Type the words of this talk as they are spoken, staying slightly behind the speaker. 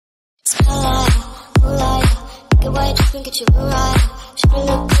Spotlight, moonlight, get white, just think get you right. Should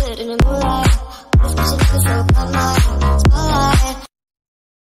look good in the moonlight. Who's looking for a good night? Spotlight.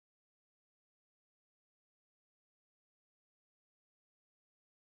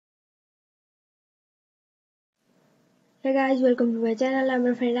 Hey guys, welcome to my channel. I'm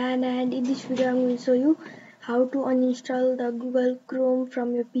your friend Anna, and in this video I'm going to show you how to uninstall the Google Chrome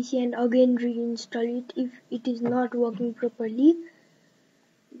from your PC and again reinstall it if it is not working properly.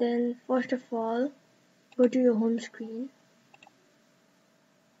 Then first of all, go to your home screen.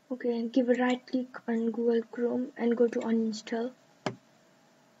 Okay, and give a right click on Google Chrome and go to uninstall.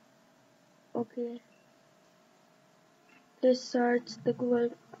 Okay, let's search the Google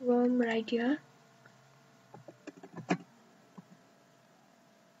Chrome right here.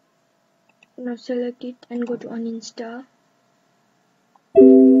 Now select it and go to uninstall.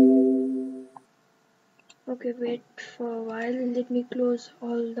 Okay, wait for a while. Let me close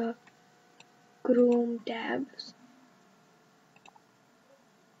all the Chrome tabs.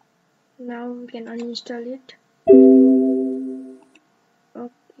 Now we can uninstall it.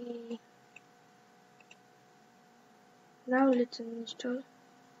 Okay. Now let's uninstall.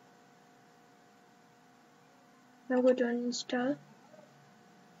 Now go to uninstall.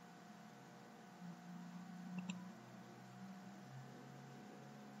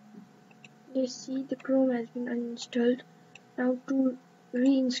 Let's see, the Chrome has been uninstalled. Now to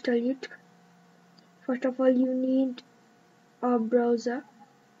reinstall it, first of all you need a browser,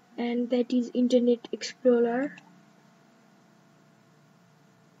 and that is Internet Explorer.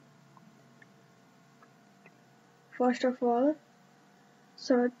 First of all,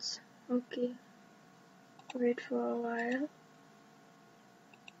 search. Okay, wait for a while.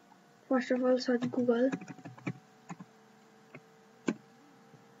 First of all, search Google.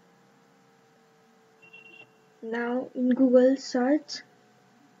 Now in Google, search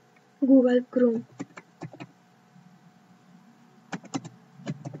Google Chrome.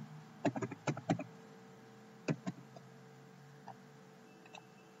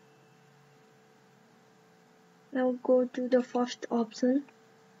 Now go to the first option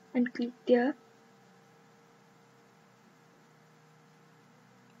and click there.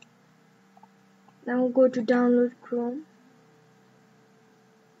 Now go to download Chrome.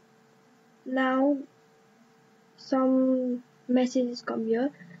 Now some messages come here.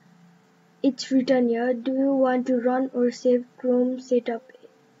 It's written here, do you want to run or save Chrome setup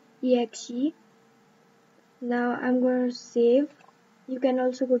exe? Now I'm going to save. You can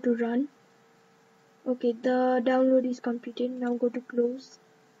also go to run. Okay, the download is completed. Now go to close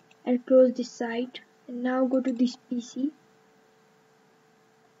and close this site, and now go to this PC.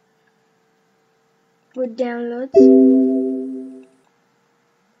 Go to downloads.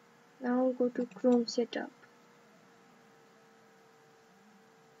 Now go to Chrome setup.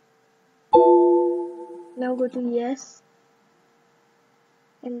 Now go to yes,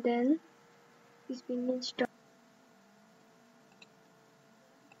 and then it's been installed.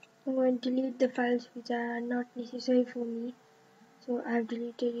 I'm going to delete the files which are not necessary for me, so I've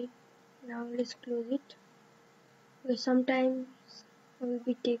deleted it. Now let's close it. Okay, sometimes it will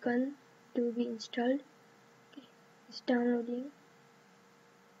be taken to be installed. Okay, it's downloading.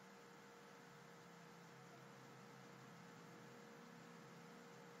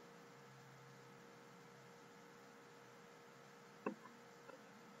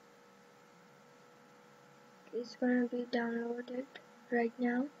 It's gonna be downloaded right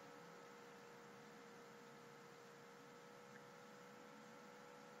now.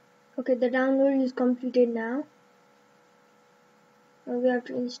 Okay, the download is completed now. Now we have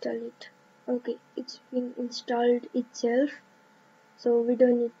to install it. Okay, it's been installed itself, so we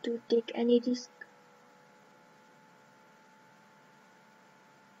don't need to take any risk.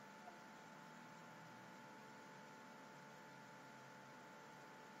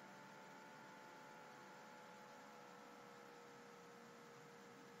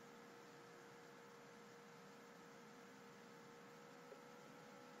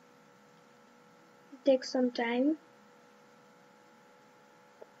 It takes some time.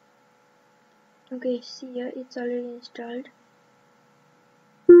 Okay, see here, it's already installed.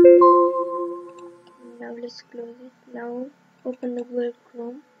 Now let's close it. Now open the Google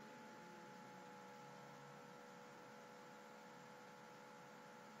Chrome.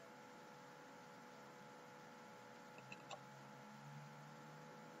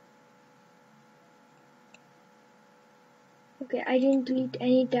 Okay, I didn't delete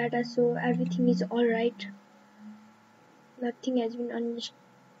any data, so everything is alright. Nothing has been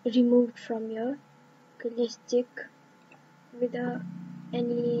removed from here. Okay, let's check whether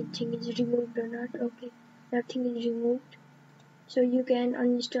anything is removed or not. Okay, nothing is removed. So you can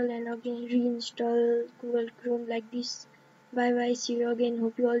uninstall and again reinstall Google Chrome like this. Bye bye, see you again.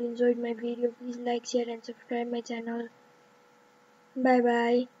 Hope you all enjoyed my video. Please like, share and subscribe my channel.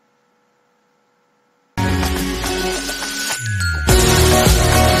 Bye bye.